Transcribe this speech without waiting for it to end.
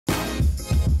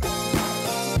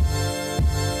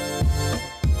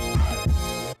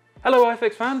Hello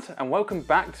Airfix fans, and welcome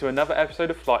back to another episode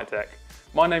of Flight Deck.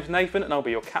 My name's Nathan and I'll be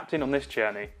your captain on this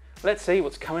journey. Let's see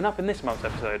what's coming up in this month's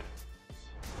episode.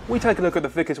 We take a look at the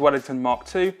Vickers Wellington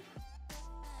Mk.II,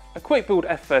 a Quickbuild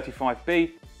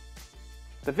F-35B,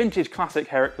 the vintage classic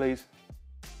Heracles,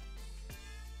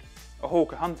 a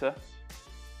Hawker Hunter,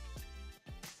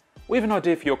 we have an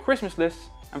idea for your Christmas lists,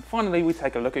 and finally we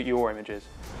take a look at your images.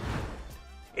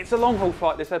 It's a long haul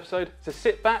flight this episode, so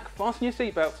sit back, fasten your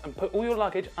seatbelts and put all your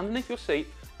luggage underneath your seat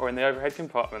or in the overhead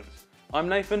compartments. I'm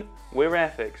Nathan, we're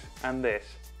Airfix, and this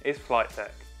is Flight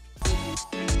Deck.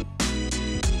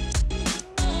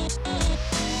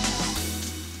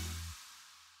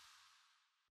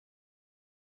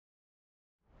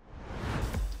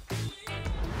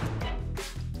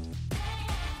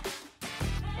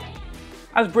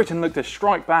 As Britain looked to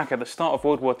strike back at the start of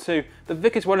World War II, the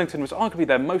Vickers Wellington was arguably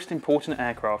their most important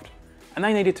aircraft, and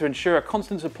they needed to ensure a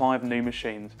constant supply of new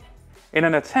machines. In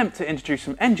an attempt to introduce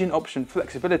some engine option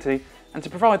flexibility and to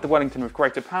provide the Wellington with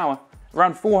greater power,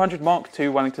 around 400 Mk.II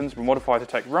Wellingtons were modified to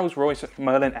take Rolls-Royce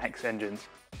Merlin X engines,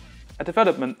 a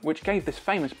development which gave this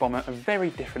famous bomber a very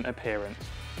different appearance.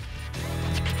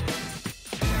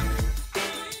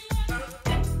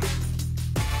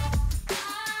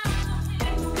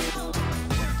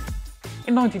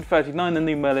 In 1939 the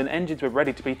new Merlin engines were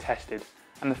ready to be tested,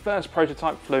 and the first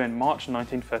prototype flew in March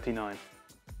 1939.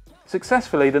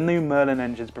 Successfully, the new Merlin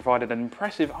engines provided an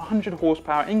impressive 100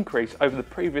 horsepower increase over the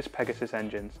previous Pegasus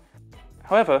engines.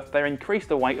 However, they increased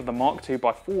the weight of the Mk.II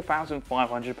by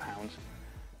 4,500 pounds.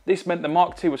 This meant the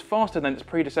Mk.II was faster than its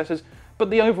predecessors, but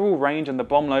the overall range and the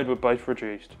bomb load were both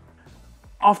reduced.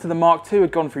 After the Mk.II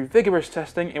had gone through vigorous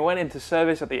testing, it went into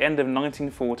service at the end of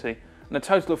 1940, and a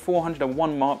total of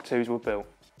 401 Mk.IIs were built.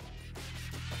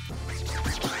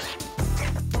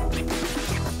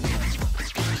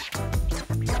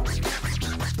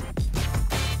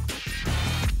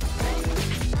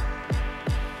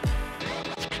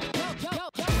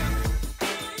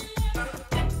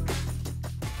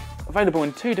 Available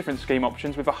in two different scheme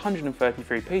options with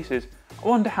 133 pieces, I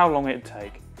wonder how long it'd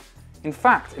take. In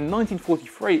fact, in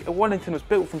 1943, a Wellington was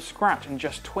built from scratch in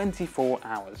just 24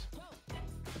 hours.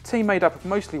 A team made up of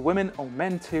mostly women or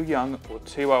men too young or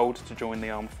too old to join the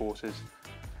armed forces.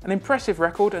 An impressive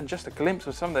record and just a glimpse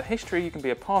of some of the history you can be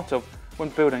a part of when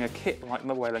building a kit like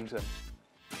the Wellington.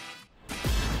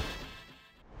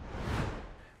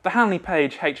 The Handley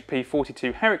Page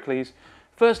HP-42 Heracles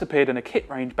first appeared in a kit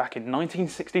range back in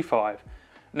 1965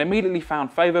 and immediately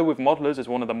found favour with modelers as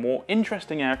one of the more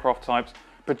interesting aircraft types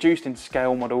produced in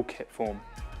scale model kit form.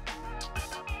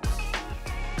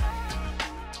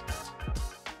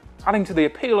 Adding to the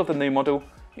appeal of the new model,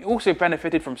 it also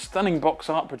benefited from stunning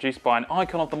box art produced by an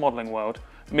icon of the modelling world,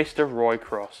 Mr. Roy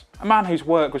Cross, a man whose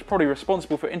work was probably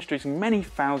responsible for introducing many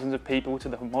thousands of people to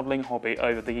the modelling hobby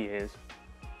over the years.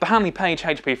 The Handley Page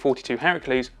HP-42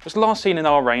 Heracles was last seen in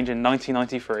our range in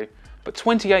 1993, but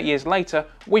 28 years later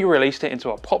we released it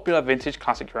into our popular vintage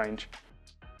classic range.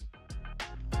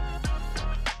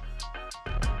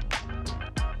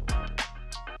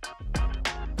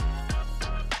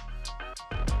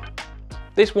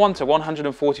 This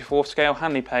 1:144 scale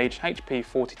Handley Page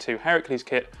HP-42 Heracles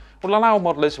kit will allow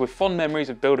modelers with fond memories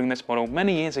of building this model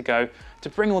many years ago to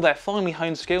bring all their finely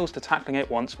honed skills to tackling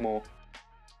it once more.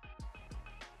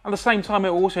 At the same time, it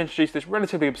will also introduce this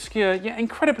relatively obscure yet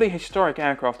incredibly historic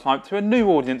aircraft type to a new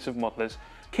audience of modelers,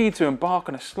 keen to embark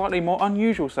on a slightly more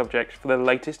unusual subject for their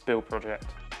latest build project.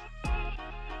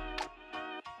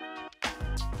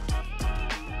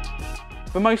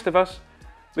 For most of us,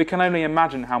 we can only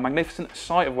imagine how magnificent a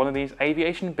sight of one of these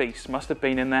aviation beasts must have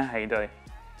been in their heyday.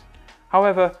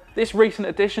 However, this recent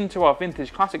addition to our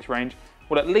vintage classics range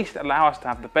will at least allow us to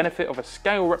have the benefit of a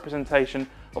scale representation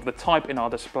of the type in our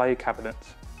display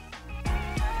cabinets.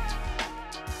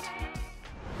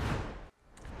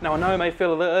 Now I know it may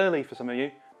feel a little early for some of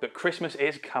you, but Christmas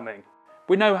is coming.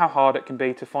 We know how hard it can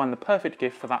be to find the perfect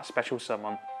gift for that special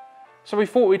someone. So we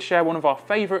thought we'd share one of our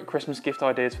favourite Christmas gift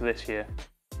ideas for this year.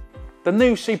 The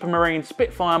new Supermarine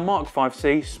Spitfire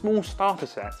Mk.V small starter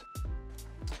set.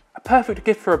 A perfect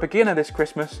gift for a beginner this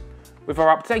Christmas, with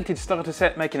our updated starter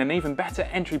set making an even better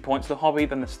entry point to the hobby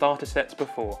than the starter sets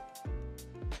before.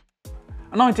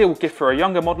 An ideal gift for a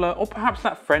younger modeller or perhaps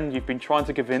that friend you've been trying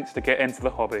to convince to get into the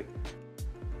hobby.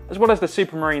 As well as the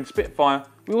Supermarine Spitfire,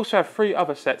 we also have 3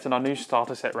 other sets in our new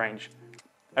starter set range.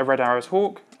 A Red Arrows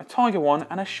Hawk, a Tiger One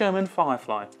and a Sherman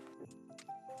Firefly.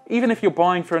 Even if you're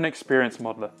buying for an experienced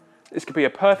modeller, this could be a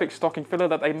perfect stocking filler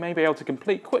that they may be able to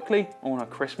complete quickly on a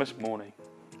Christmas morning.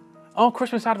 Our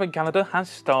Christmas Advent calendar has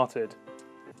started.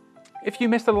 If you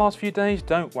missed the last few days,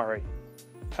 don't worry.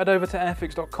 Head over to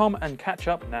airfix.com and catch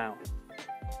up now.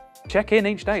 Check in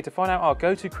each day to find out our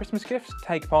go-to Christmas gifts,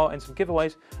 take part in some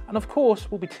giveaways, and of course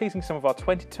we'll be teasing some of our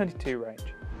 2022 range.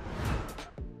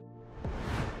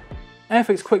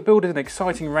 Airfix Quickbuild is an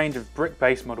exciting range of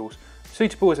brick-based models,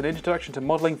 suitable as an introduction to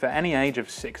modelling for any age of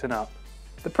 6 and up.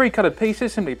 The pre-coloured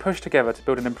pieces simply push together to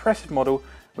build an impressive model,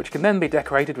 which can then be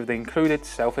decorated with the included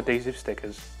self-adhesive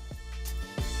stickers.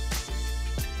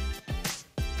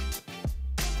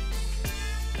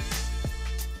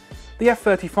 The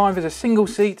F-35 is a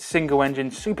single-seat,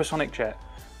 single-engine supersonic jet,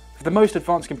 with the most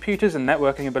advanced computers and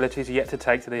networking abilities yet to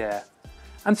take to the air,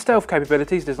 and stealth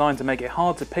capabilities designed to make it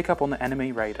hard to pick up on the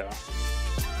enemy radar.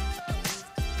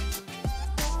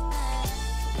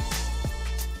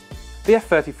 The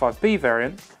F-35B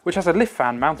variant, which has a lift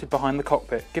fan mounted behind the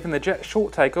cockpit, giving the jet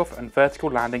short takeoff and vertical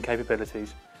landing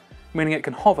capabilities, meaning it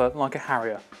can hover like a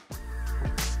Harrier.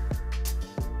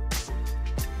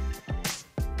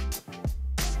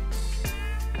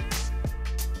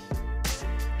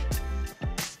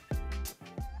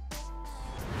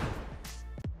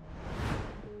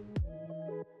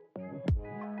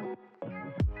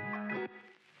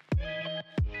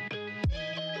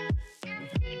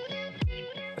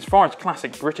 As far as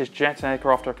classic British jet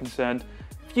aircraft are concerned,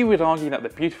 few would argue that the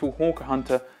beautiful Hawker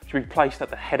Hunter should be placed at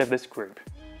the head of this group.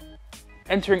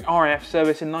 Entering RAF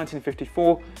service in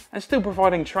 1954 and still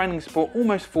providing training support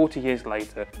almost 40 years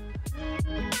later.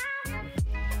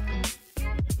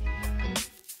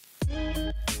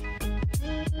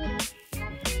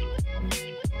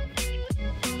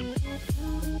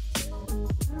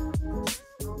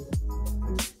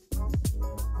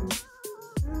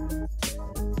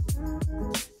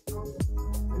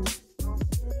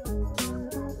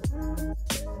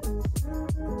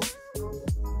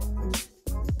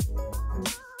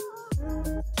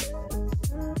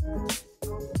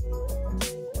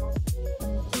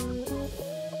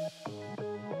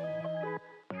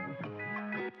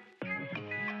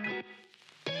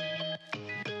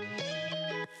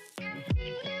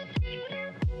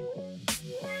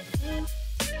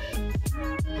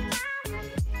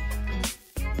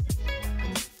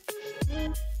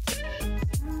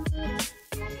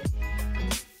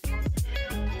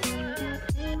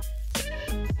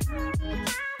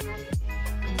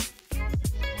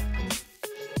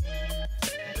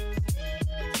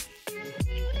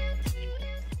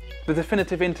 The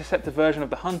definitive interceptor version of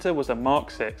the Hunter was a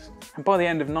Mark VI, and by the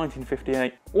end of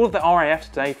 1958, all of the RAF's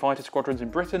day fighter squadrons in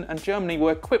Britain and Germany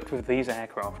were equipped with these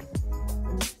aircraft.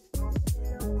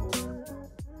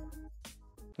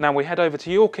 Now we head over to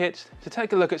your kits to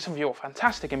take a look at some of your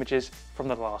fantastic images from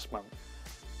the last month.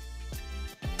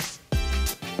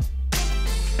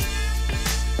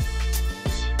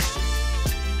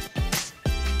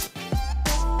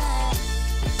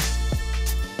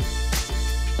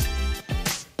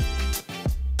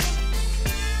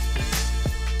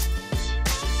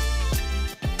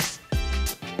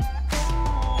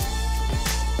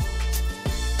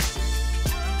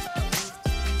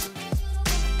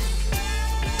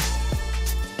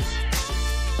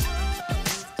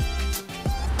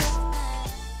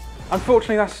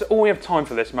 Unfortunately, that's all we have time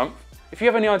for this month. If you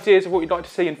have any ideas of what you'd like to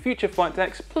see in future flight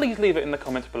decks, please leave it in the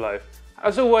comments below.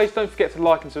 As always, don't forget to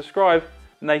like and subscribe.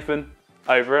 Nathan,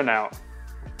 over and out.